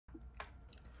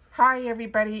Hi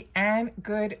everybody and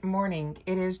good morning.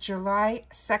 It is July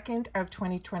 2nd of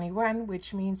 2021,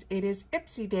 which means it is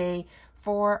IPSY day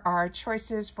for our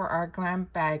choices for our Glam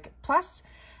Bag Plus,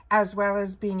 as well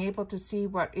as being able to see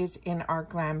what is in our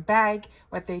Glam bag,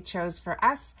 what they chose for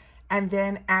us, and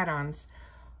then add-ons.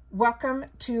 Welcome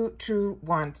to True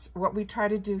Wants. What we try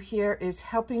to do here is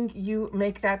helping you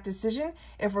make that decision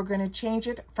if we're going to change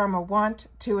it from a want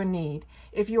to a need.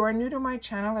 If you are new to my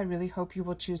channel, I really hope you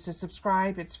will choose to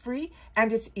subscribe. It's free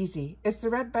and it's easy. It's the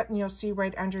red button you'll see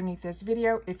right underneath this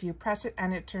video. If you press it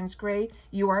and it turns gray,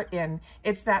 you are in.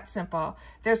 It's that simple.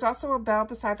 There's also a bell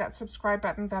beside that subscribe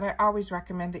button that I always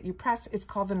recommend that you press. It's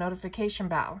called the notification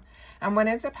bell. And what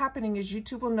ends up happening is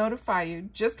YouTube will notify you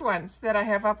just once that I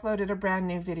have uploaded a brand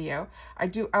new video. I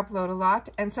do upload a lot,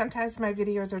 and sometimes my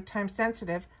videos are time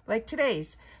sensitive, like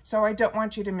today's, so I don't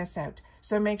want you to miss out.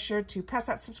 So make sure to press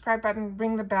that subscribe button,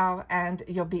 ring the bell, and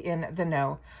you'll be in the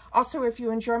know. Also, if you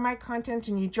enjoy my content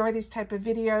and you enjoy these type of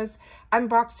videos,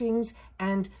 unboxings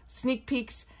and sneak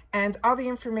peeks, and all the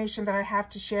information that I have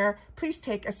to share, please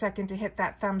take a second to hit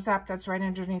that thumbs up that's right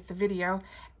underneath the video,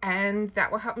 and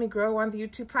that will help me grow on the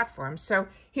YouTube platform. So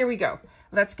here we go.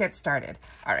 Let's get started.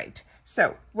 All right.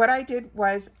 So what I did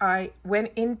was I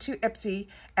went into IPSY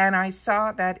and I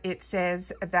saw that it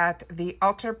says that the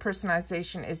ULTA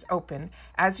personalization is open.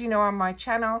 As you know, on my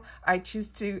channel, I choose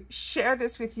to share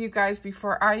this with you guys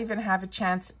before I even have a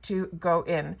chance to go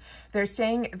in. They're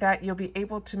saying that you'll be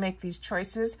able to make these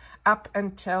choices up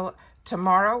until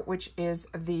tomorrow, which is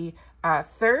the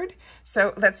 3rd.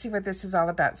 So let's see what this is all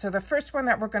about. So the first one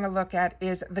that we're going to look at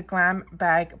is the Glam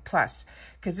Bag Plus,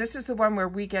 because this is the one where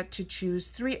we get to choose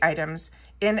 3 items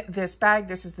in this bag.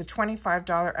 This is the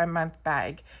 $25 a month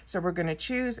bag. So we're going to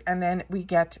choose and then we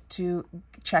get to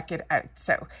check it out.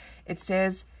 So it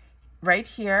says right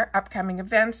here, upcoming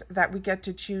events, that we get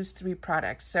to choose 3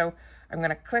 products. So I'm going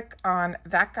to click on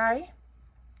that guy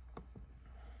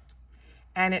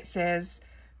and it says,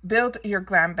 build your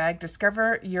glam bag,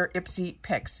 discover your IPSY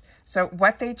picks. So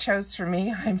what they chose for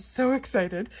me, I'm so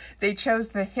excited. They chose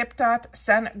the Hip Dot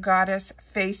Sun Goddess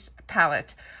Face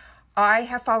Palette. I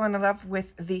have fallen in love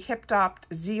with the Hip Dot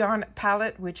Xeon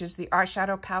palette, which is the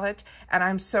eyeshadow palette, and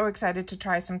I'm so excited to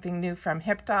try something new from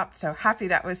Hip Dot. So happy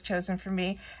that was chosen for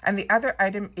me. And the other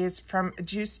item is from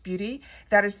Juice Beauty.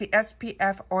 That is the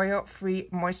SPF Oil-Free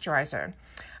Moisturizer.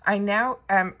 I now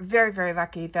am very, very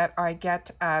lucky that I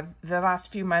get the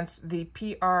last few months the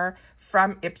PR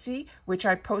from IPSY, which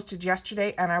I posted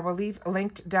yesterday, and I will leave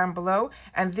linked down below.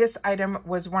 And this item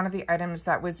was one of the items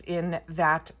that was in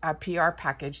that PR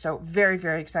package. So very,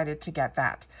 very excited to get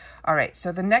that. All right,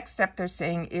 so the next step they're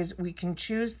saying is we can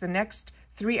choose the next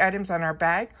 3 items on our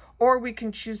bag, or we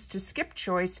can choose to skip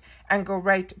choice and go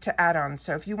right to add-ons.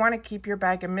 So if you want to keep your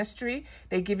bag a mystery,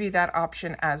 they give you that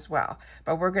option as well.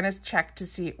 But we're going to check to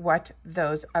see what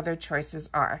those other choices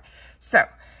are. So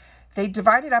they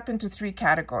divide it up into 3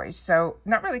 categories. So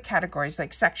not really categories,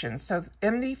 like sections. So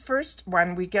in the first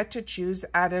one, we get to choose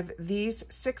out of these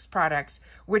 6 products,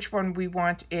 which one we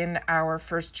want in our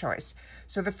first choice.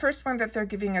 So the first one that they're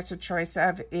giving us a choice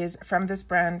of is from this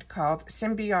brand called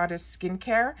Symbiotis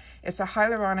Skincare. It's a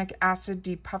hyaluronic acid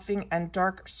depuffing and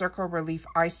dark circle relief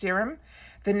eye serum.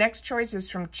 The next choice is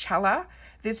from Cella.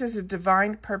 This is a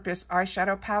Divine Purpose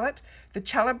eyeshadow palette. The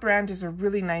Cella brand is a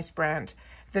really nice brand.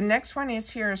 The next one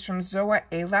is from Zoa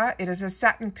Ayla. It is a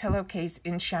satin pillowcase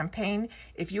in champagne.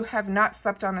 If you have not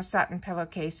slept on a satin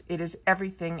pillowcase, it is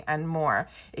everything and more.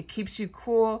 It keeps you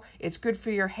cool. It's good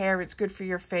for your hair. It's good for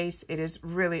your face. It is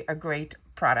really a great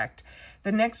product.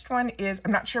 The next one is,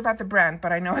 I'm not sure about the brand,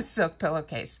 but I know it's silk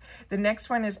pillowcase. The next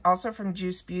one is also from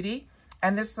Juice Beauty,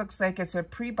 and this looks like it's a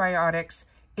prebiotics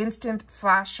instant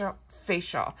flash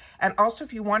facial. And also,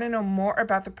 if you want to know more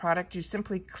about the product, you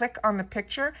simply click on the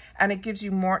picture and it gives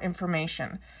you more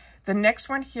information. The next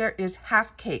one here is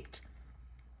Half Caked.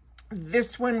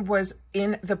 This one was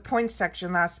in the points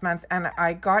section last month and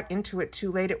I got into it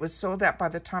too late. It was sold out by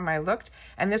the time I looked,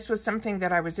 and this was something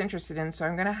that I was interested in, so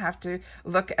I'm going to have to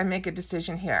look and make a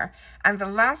decision here. And the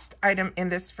last item in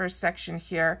this first section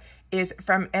here is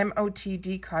from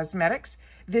MOTD Cosmetics.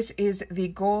 This is the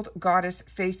Gold Goddess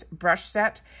Face Brush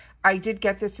Set. I did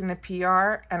get this in the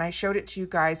PR and I showed it to you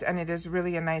guys, and it is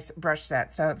really a nice brush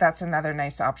set, so that's another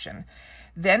nice option.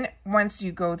 Then once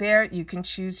you go there, you can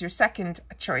choose your second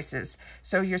choices.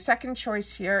 So your second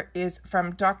choice here is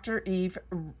from Dr. Eve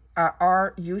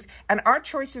our youth, and our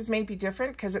choices may be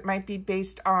different because it might be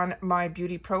based on my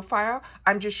beauty profile.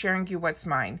 I'm just sharing you what's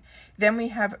mine. Then we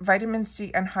have vitamin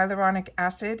C and hyaluronic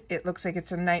acid. It looks like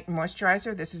it's a night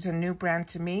moisturizer. This is a new brand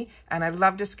to me, and I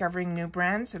love discovering new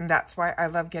brands, and that's why I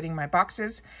love getting my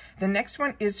boxes. The next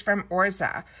one is from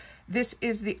Orza. This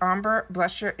is the Ombre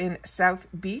Blusher in South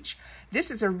Beach. This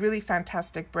is a really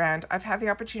fantastic brand. I've had the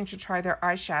opportunity to try their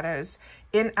eyeshadows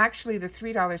in actually the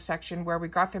 $3 section where we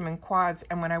got them in quads.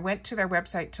 And when I went to their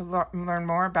website to learn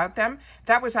more about them,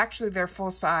 that was actually their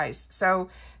full size. So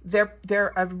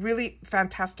they're a really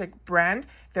fantastic brand.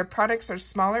 Their products are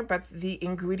smaller, but the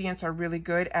ingredients are really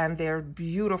good and they're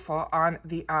beautiful on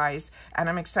the eyes. And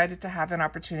I'm excited to have an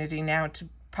opportunity now to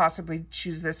possibly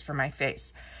choose this for my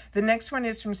face. The next one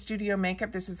is from Studio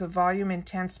Makeup. This is a Volume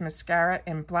Intense Mascara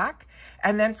in black.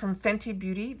 And then from Fenty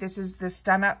Beauty, this is the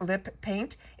Stunna Lip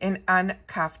Paint in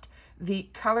Uncuffed. The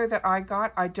color that I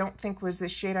got, I don't think was the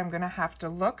shade. I'm going to have to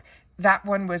look. That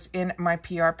one was in my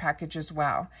PR package as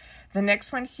well. The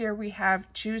next one here we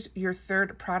have Choose Your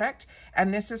Third Product,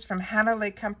 and this is from Hannah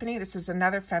Lake Company. This is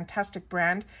another fantastic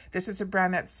brand. This is a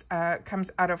brand that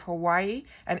comes out of Hawaii,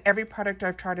 and every product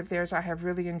I've tried of theirs I have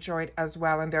really enjoyed as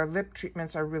well, and their lip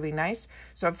treatments are really nice.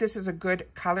 So if this is a good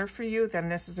color for you, then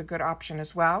this is a good option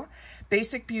as well.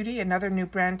 Basic Beauty, another new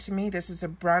brand to me. This is a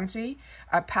bronzy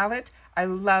palette. I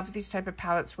love these type of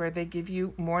palettes where they give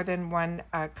you more than one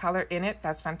color in it.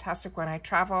 That's fantastic when I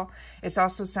travel. It's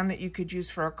also some that you could use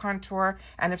for a contour,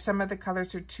 and if some of the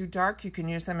colors are too dark, you can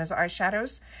use them as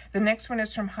eyeshadows. The next one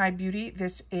is from High Beauty.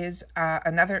 This is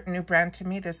another new brand to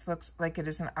me. This looks like it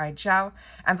is an eye gel.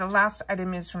 And the last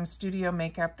item is from Studio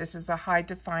Makeup. This is a High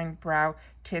Defined Brow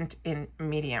Tint in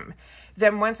medium.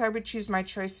 Then once I would choose my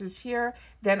choices here,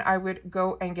 then I would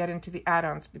go and get into the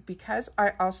add-ons. But because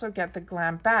I also get the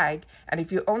Glam bag, and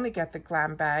if you only get the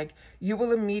Glam bag, you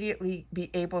will immediately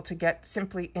be able to get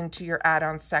simply into your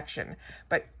add-ons section.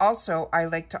 But also I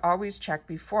like to always check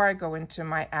before I go into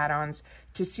my add-ons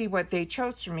to see what they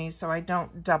chose for me so I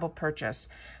don't double purchase.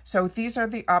 So these are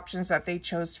the options that they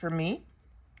chose for me.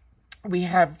 We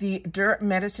have the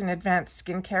Medicine Advanced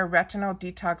Skincare Retinol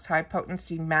Detox High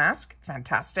Potency Mask.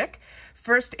 Fantastic.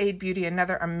 First Aid Beauty,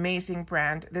 another amazing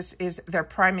brand. This is their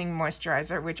priming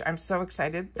moisturizer, which I'm so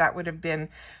excited. That would have been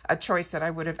a choice that I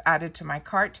would have added to my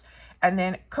cart. And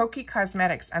then Koki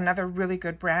Cosmetics, another really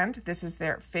good brand. This is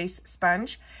their face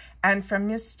sponge. And from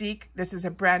Mystique, this is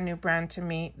a brand new brand to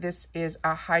me. This is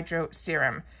a Hydro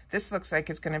Serum. This looks like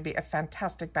it's going to be a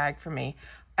fantastic bag for me.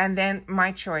 And then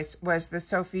my choice was the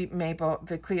Sophie Mabel,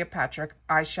 the Cleopatra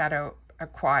eyeshadow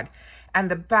quad. And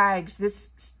the bags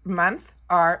this month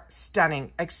are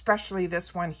stunning, especially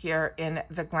this one here in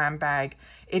the Glam bag.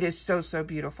 It is so, so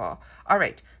beautiful. All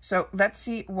right, so let's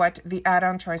see what the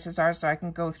add-on choices are so I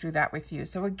can go through that with you.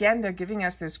 So again, they're giving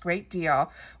us this great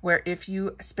deal where if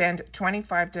you spend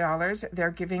 $25,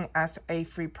 they're giving us a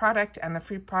free product, and the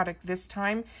free product this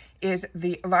time is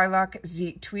the Lilac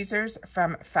Z Tweezers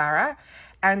from Farah.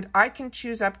 And I can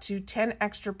choose up to 10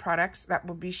 extra products that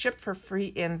will be shipped for free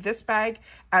in this bag,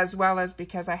 as well as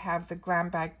because I have the Glam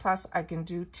bag plus, I can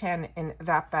do 10 in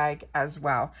that bag as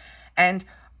well. And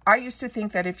I used to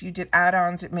think that if you did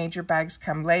add-ons, it made your bags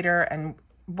come later, and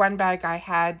one bag I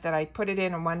had that I put it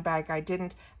in and one bag I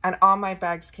didn't, and all my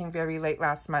bags came very late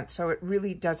last month, so it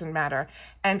really doesn't matter.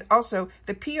 And also,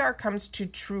 the PR comes to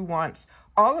True Wants.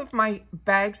 All of my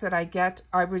bags that I get,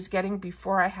 I was getting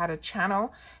before I had a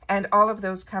channel, and all of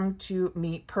those come to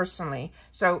me personally.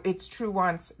 So it's True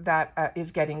Wants that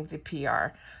is getting the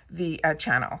PR, the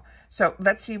channel. So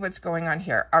let's see what's going on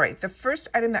here. All right, the first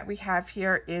item that we have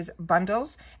here is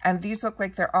bundles, and these look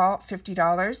like they're all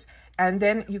 $50. And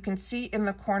then you can see in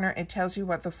the corner, it tells you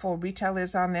what the full retail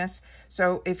is on this.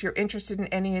 So if you're interested in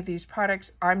any of these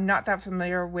products, I'm not that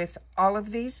familiar with all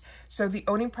of these. So the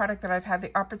only product that I've had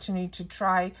the opportunity to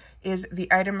try is the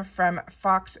item from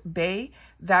Fox Bay.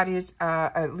 That is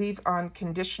a leave-on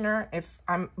conditioner, if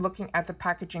I'm looking at the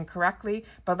packaging correctly.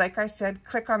 But like I said,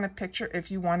 click on the picture if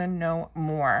you want to know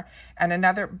more. And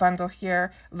another bundle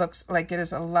here looks like it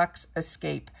is a Luxe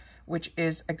Escape, which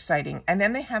is exciting. And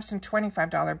then they have some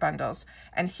 $25 bundles.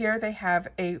 And here they have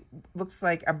a, looks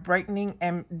like a brightening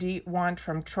MD wand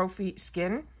from Trophy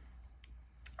Skin.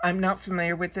 I'm not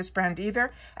familiar with this brand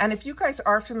either. And if you guys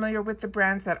are familiar with the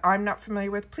brands that I'm not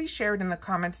familiar with, please share it in the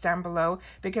comments down below,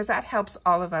 because that helps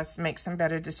all of us make some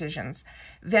better decisions.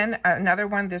 Then another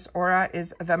one, this Aura,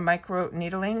 is the micro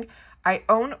needling. I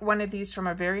own one of these from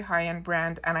a very high-end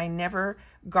brand, and I never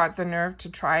got the nerve to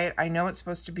try it. I know it's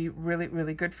supposed to be really,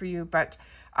 really good for you, but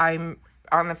I'm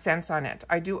on the fence on it.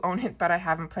 I do own it, but I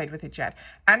haven't played with it yet.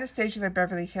 Anastasia the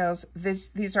Beverly Hills,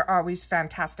 these are always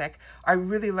fantastic. I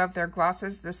really love their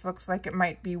glosses. This looks like it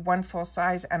might be one full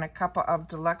size and a couple of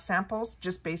deluxe samples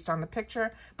just based on the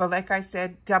picture. But like I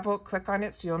said, double click on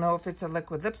it so you'll know if it's a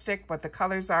liquid lipstick, what the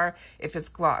colors are, if it's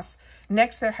gloss.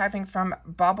 Next, they're having from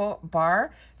Bubble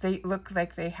Bar. They look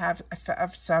like they have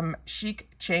some chic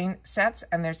chain sets,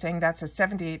 and they're saying that's a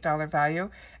 $78 value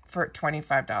for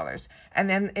 $25. And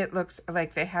then it looks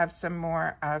like they have some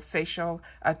more facial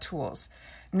tools.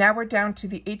 Now we're down to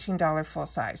the $18 full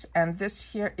size, and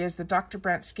this here is the Dr.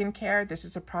 Brandt Skincare. This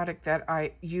is a product that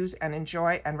I use and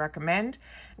enjoy and recommend.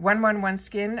 111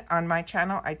 Skin on my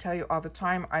channel, I tell you all the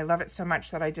time, I love it so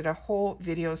much that I did a whole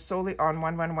video solely on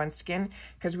 111 Skin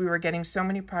because we were getting so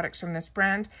many products from this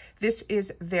brand. This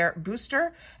is their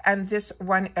booster, and this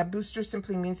one, a booster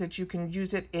simply means that you can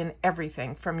use it in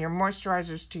everything, from your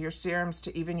moisturizers to your serums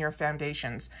to even your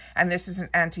foundations, and this is an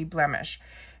anti-blemish.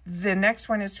 The next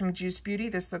one is from Juice Beauty.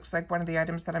 This looks like one of the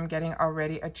items that I'm getting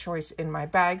already a choice in my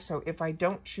bag. So if I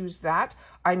don't choose that,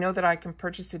 I know that I can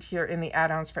purchase it here in the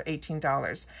add-ons for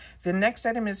 $18. The next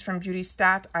item is from Beauty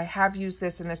Stat. I have used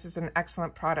this, and this is an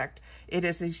excellent product. It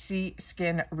is a Sea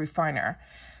Skin Refiner.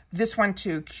 This one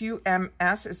too,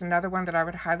 QMS, is another one that I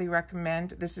would highly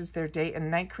recommend. This is their day and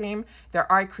night cream.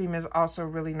 Their eye cream is also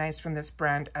really nice from this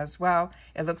brand as well.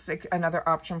 It looks like another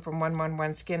option from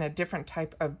 111 Skin, a different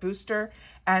type of booster.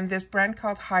 And this brand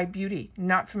called High Beauty.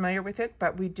 Not familiar with it,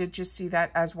 but we did just see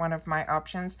that as one of my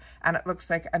options. And it looks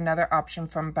like another option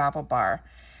from Babble Bar.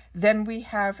 Then we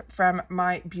have from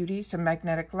My Beauty some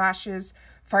magnetic lashes.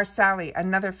 Farsali,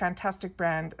 another fantastic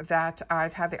brand that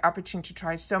I've had the opportunity to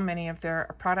try so many of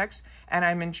their products, and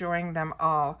I'm enjoying them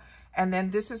all. And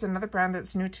then this is another brand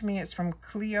that's new to me. It's from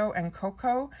Clio and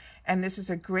Coco, and this is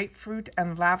a grapefruit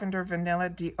and lavender vanilla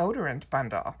deodorant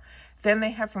bundle. Then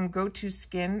they have from Go-To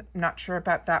Skin, not sure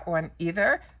about that one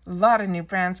either. A lot of new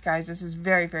brands, guys. This is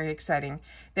very, very exciting.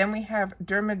 Then we have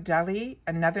Dermadeli,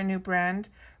 another new brand.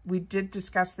 We did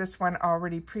discuss this one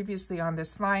already previously on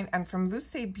this line. And from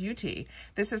Luce Beauty,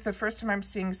 this is the first time I'm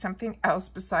seeing something else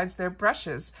besides their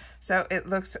brushes. So it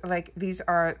looks like these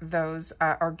are those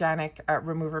organic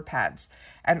remover pads.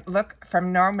 And look,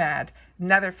 from Nomad,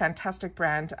 another fantastic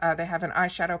brand. They have an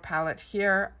eyeshadow palette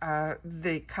here.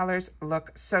 The colors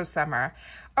look so summer.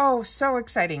 Oh, so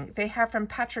exciting. They have from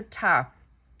Patrick Ta.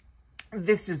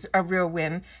 This is a real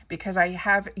win because I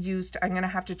have used, I'm going to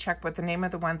have to check what the name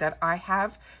of the one that I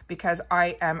have because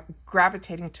I am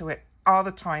gravitating to it all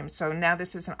the time. So now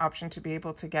this is an option to be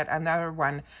able to get another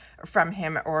one from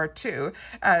him or two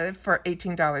for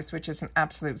 $18, which is an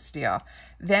absolute steal.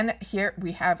 Then here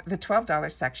we have the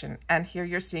 $12 section, and here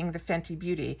you're seeing the Fenty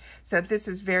Beauty. So this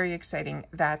is very exciting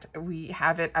that we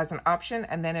have it as an option,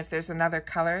 and then if there's another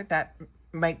color that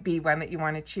might be one that you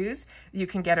want to choose, you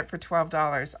can get it for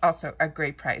 $12. Also a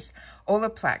great price.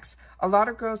 Olaplex. A lot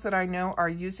of girls that I know are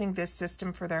using this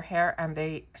system for their hair and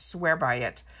they swear by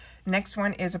it. Next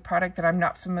one is a product that I'm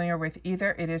not familiar with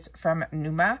either. It is from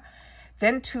Numa.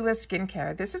 Then Tula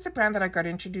Skincare. This is a brand that I got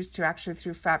introduced to actually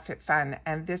through FabFitFun,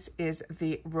 and this is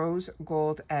the Rose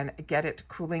Gold and Get It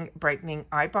Cooling Brightening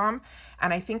Eye Balm.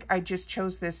 And I think I just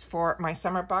chose this for my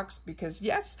summer box because,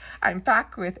 yes, I'm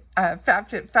back with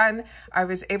FabFitFun. I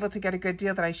was able to get a good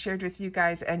deal that I shared with you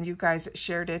guys, and you guys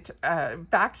shared it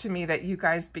back to me that you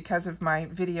guys, because of my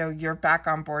video, you're back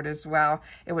on board as well.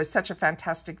 It was such a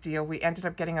fantastic deal. We ended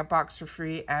up getting a box for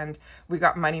free, and we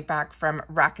got money back from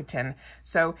Rakuten.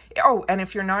 So, oh, and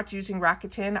if you're not using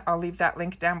Rakuten, I'll leave that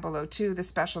link down below too. The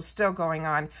special's still going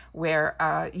on where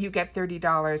you get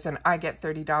 $30 and I get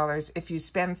 $30 if you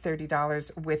spend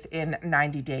 $30 within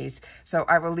 90 days. So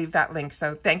I will leave that link.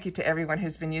 So thank you to everyone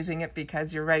who's been using it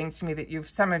because you're writing to me that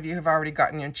some of you have already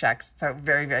gotten your checks. So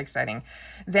very, very exciting.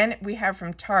 Then we have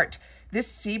from Tarte. This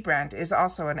C brand is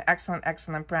also an excellent,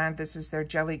 excellent brand. This is their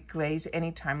Jelly Glaze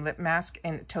Anytime Lip Mask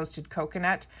in Toasted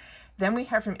Coconut. Then we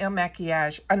have from Il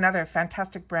Maquillage, another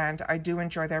fantastic brand. I do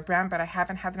enjoy their brand, but I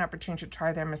haven't had an opportunity to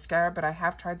try their mascara, but I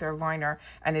have tried their liner,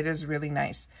 and it is really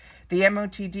nice. The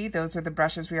MOTD, those are the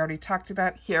brushes we already talked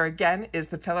about. Here again is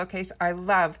the pillowcase. I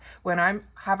love when I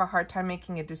have a hard time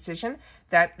making a decision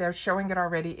that they're showing it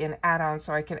already in add-ons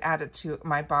so I can add it to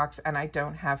my box and I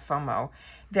don't have FOMO.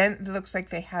 Then it looks like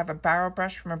they have a barrel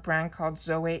brush from a brand called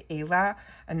Zoe Ayla,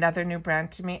 another new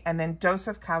brand to me. And then Dose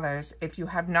of Colors. If you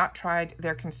have not tried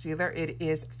their concealer, it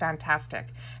is fantastic.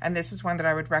 And this is one that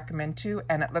I would recommend too.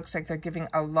 And it looks like they're giving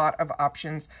a lot of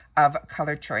options of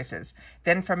color choices.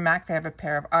 Then from MAC, they have a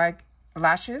pair of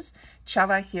eyelashes.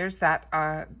 Cella, here's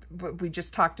that we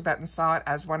just talked about and saw it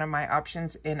as one of my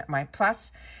options in my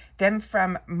plus. Then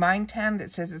from Mind Tan,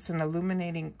 that says it's an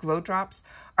illuminating glow drops.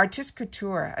 Artist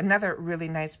Couture, another really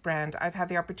nice brand. I've had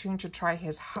the opportunity to try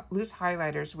his loose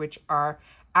highlighters, which are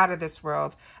out of this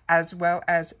world, as well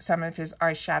as some of his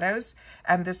eyeshadows.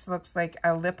 And this looks like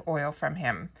a lip oil from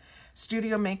him.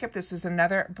 Studio Makeup, this is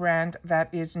another brand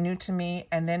that is new to me.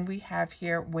 And then we have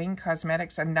here Wayne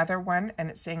Cosmetics, another one, and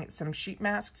it's saying it's some sheet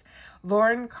masks.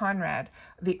 Lauren Conrad,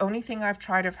 the only thing I've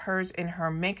tried of hers in her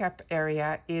makeup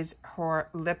area is her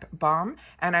lip balm,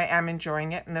 and I am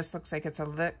enjoying it. And this looks like it's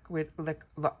a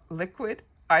liquid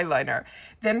eyeliner.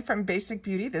 Then from Basic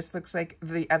Beauty, this looks like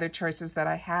the other choices that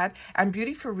I had. And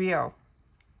Beauty for Real,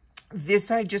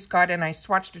 this I just got and I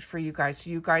swatched it for you guys so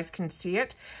you guys can see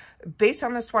it. Based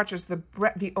on the swatches,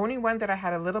 the only one that I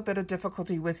had a little bit of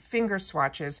difficulty with finger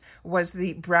swatches was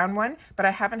the brown one, but I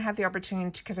haven't had the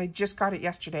opportunity because I just got it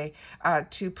yesterday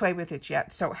to play with it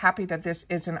yet. So happy that this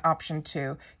is an option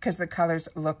too, because the colors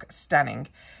look stunning.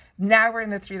 Now we're in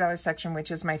the $3 section,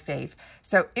 which is my fave.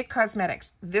 So IT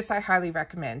Cosmetics, this I highly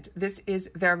recommend. This is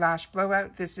their Lash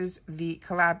Blowout. This is the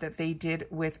collab that they did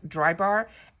with Dry Bar,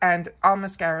 and all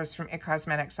mascaras from IT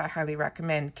Cosmetics I highly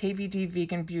recommend. KVD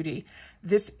Vegan Beauty.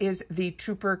 This is the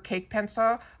Trooper Cake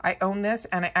Pencil. I own this,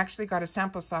 and I actually got a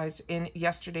sample size in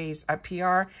yesterday's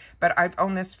PR, but I've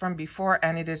owned this from before,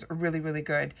 and it is really, really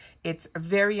good. It's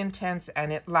very intense,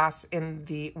 and it lasts in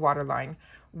the waterline.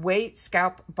 Way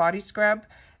Scalp Body Scrub.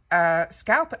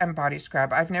 Scalp and body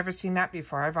scrub. I've never seen that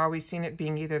before. I've always seen it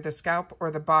being either the scalp or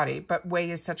the body, but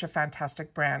Way is such a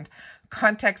fantastic brand.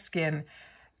 Contact Skin.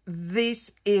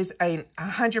 This is a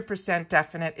 100%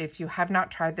 definite. If you have not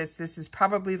tried this, this is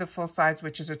probably the full size,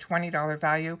 which is a $20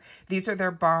 value. These are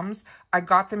their balms. I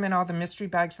got them in all the mystery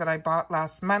bags that I bought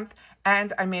last month,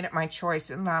 and I made it my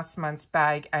choice in last month's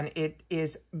bag, and it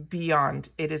is beyond.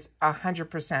 It is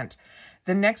 100%.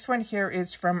 The next one here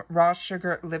is from Raw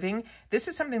Sugar Living. This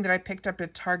is something that I picked up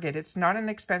at Target. It's not an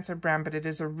expensive brand, but it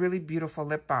is a really beautiful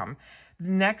lip balm.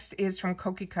 Next is from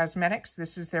Koki Cosmetics.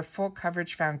 This is their full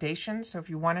coverage foundation. So if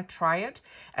you want to try it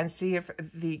and see if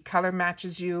the color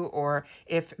matches you or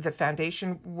if the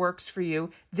foundation works for you,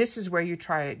 this is where you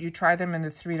try it. You try them in the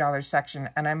 $3 section.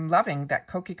 And I'm loving that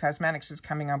Koki Cosmetics is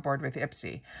coming on board with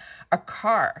IPSY. A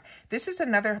Car. This is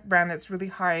another brand that's really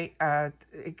high,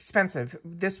 expensive.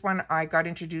 This one I got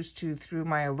introduced to through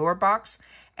my Allure box,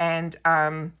 and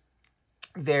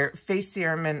their face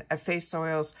serum and face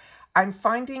oils. I'm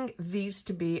finding these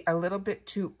to be a little bit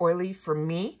too oily for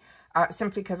me,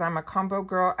 simply because I'm a combo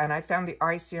girl, and I found the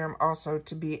eye serum also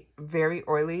to be very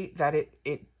oily, that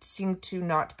it seemed to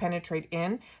not penetrate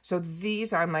in. So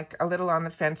these I'm like a little on the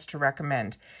fence to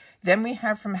recommend. Then we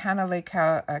have from Hannah Lake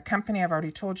Company. I've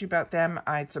already told you about them.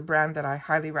 It's a brand that I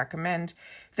highly recommend.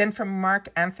 Then from Mark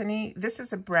Anthony, this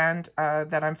is a brand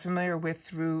that I'm familiar with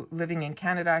through living in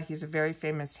Canada. He's a very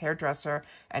famous hairdresser,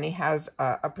 and he has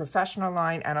a professional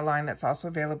line and a line that's also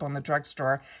available in the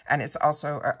drugstore, and it's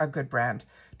also a good brand.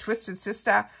 Twisted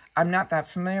Sister, I'm not that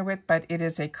familiar with, but it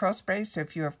is a curl spray, so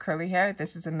if you have curly hair,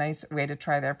 this is a nice way to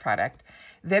try their product.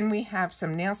 Then we have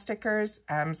some nail stickers,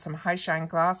 some high shine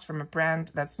gloss from a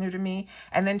brand that's new to me.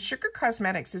 And then Sugar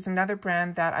Cosmetics is another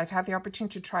brand that I've had the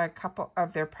opportunity to try a couple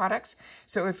of their products.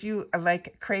 So if you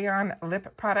like crayon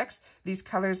lip products, these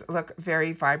colors look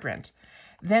very vibrant.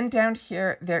 Then down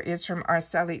here, there is from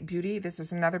Arceli Beauty. This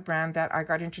is another brand that I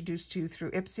got introduced to through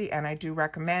IPSY, and I do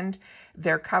recommend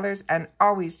their colors, and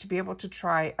always to be able to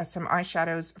try some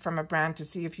eyeshadows from a brand to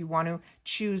see if you want to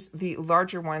choose the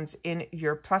larger ones in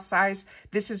your plus size.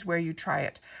 This is where you try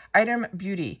it. Item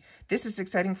Beauty. This is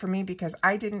exciting for me because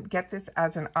I didn't get this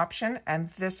as an option, and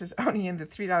this is only in the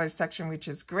 $3 section, which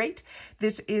is great.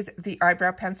 This is the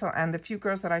eyebrow pencil, and the few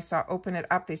girls that I saw open it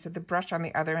up, they said the brush on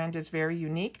the other end is very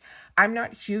unique. I'm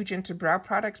not huge into brow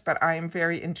products, but I am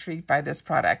very intrigued by this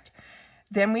product.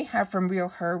 Then we have from Real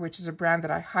Her, which is a brand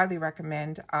that I highly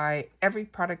recommend. Every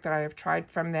product that I have tried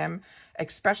from them,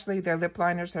 especially their lip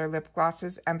liners, their lip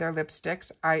glosses, and their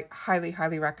lipsticks, I highly,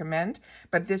 highly recommend.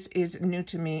 But this is new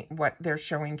to me, what they're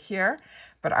showing here.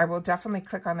 But I will definitely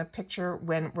click on the picture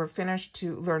when we're finished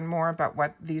to learn more about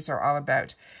what these are all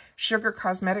about. Sugar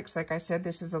Cosmetics, like I said,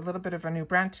 this is a little bit of a new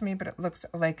brand to me, but it looks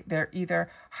like they're either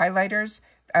highlighters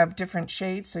of different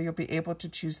shades, so you'll be able to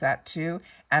choose that too.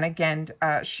 And again,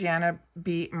 Shiana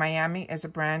B Miami is a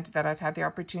brand that I've had the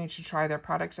opportunity to try their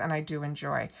products, and I do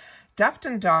enjoy.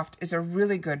 Duft & Doft is a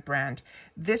really good brand.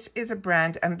 This is a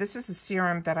brand, and this is a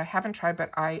serum that I haven't tried,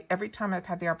 but every time I've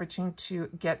had the opportunity to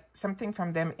get something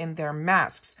from them in their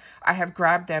masks, I have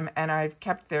grabbed them and I've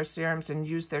kept their serums and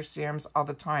used their serums all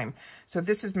the time. So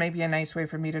this is maybe a nice way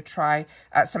for me to try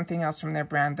something else from their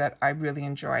brand that I really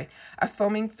enjoy. A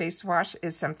foaming face wash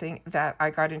is something that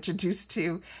I got introduced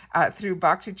to through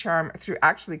BoxyCharm, through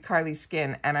actually Kylie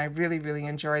Skin, and I really, really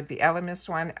enjoyed the Elemis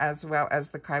one as well as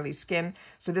the Kylie Skin.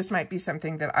 So this might be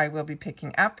something that I will be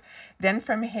picking up. Then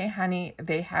from Hey Honey,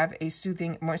 they have a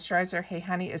soothing moisturizer. Hey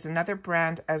Honey is another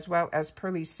brand, as well as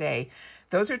Pearly Say.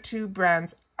 Those are two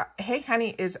brands. Hey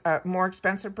Honey is a more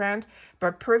expensive brand,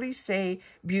 but Pearly Say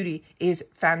Beauty is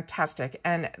fantastic.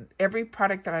 And every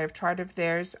product that I have tried of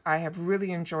theirs, I have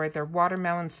really enjoyed. Their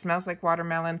watermelon smells like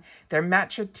watermelon. Their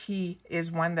matcha tea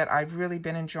is one that I've really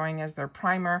been enjoying as their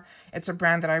primer. It's a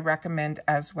brand that I recommend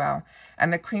as well.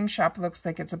 And the Cream Shop looks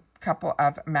like it's a couple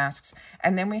of masks.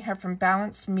 And then we have from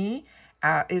Balance Me,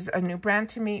 is a new brand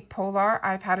to me. Polar,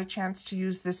 I've had a chance to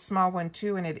use this small one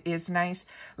too, and it is nice.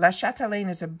 La Chatelaine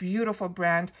is a beautiful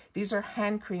brand. These are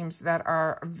hand creams that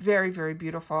are very, very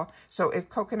beautiful. So if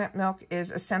coconut milk is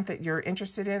a scent that you're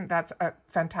interested in, that's a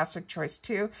fantastic choice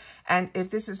too. And if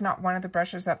this is not one of the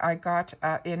brushes that I got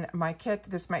in my kit,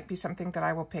 this might be something that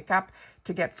I will pick up.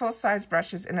 To get full-size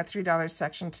brushes in a $3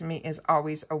 section to me is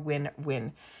always a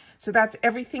win-win. So that's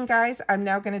everything, guys. I'm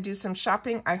now going to do some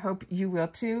shopping. I hope you will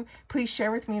too. Please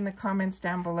share with me in the comments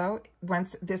down below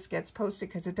once this gets posted,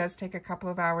 because it does take a couple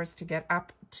of hours to get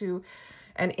up to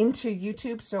and into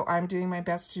YouTube. So I'm doing my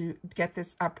best to get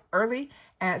this up early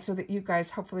so that you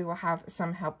guys hopefully will have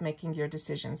some help making your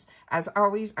decisions. As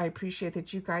always, I appreciate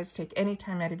that you guys take any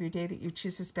time out of your day that you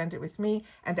choose to spend it with me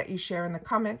and that you share in the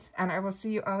comments. And I will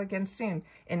see you all again soon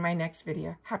in my next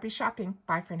video. Happy shopping.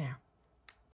 Bye for now.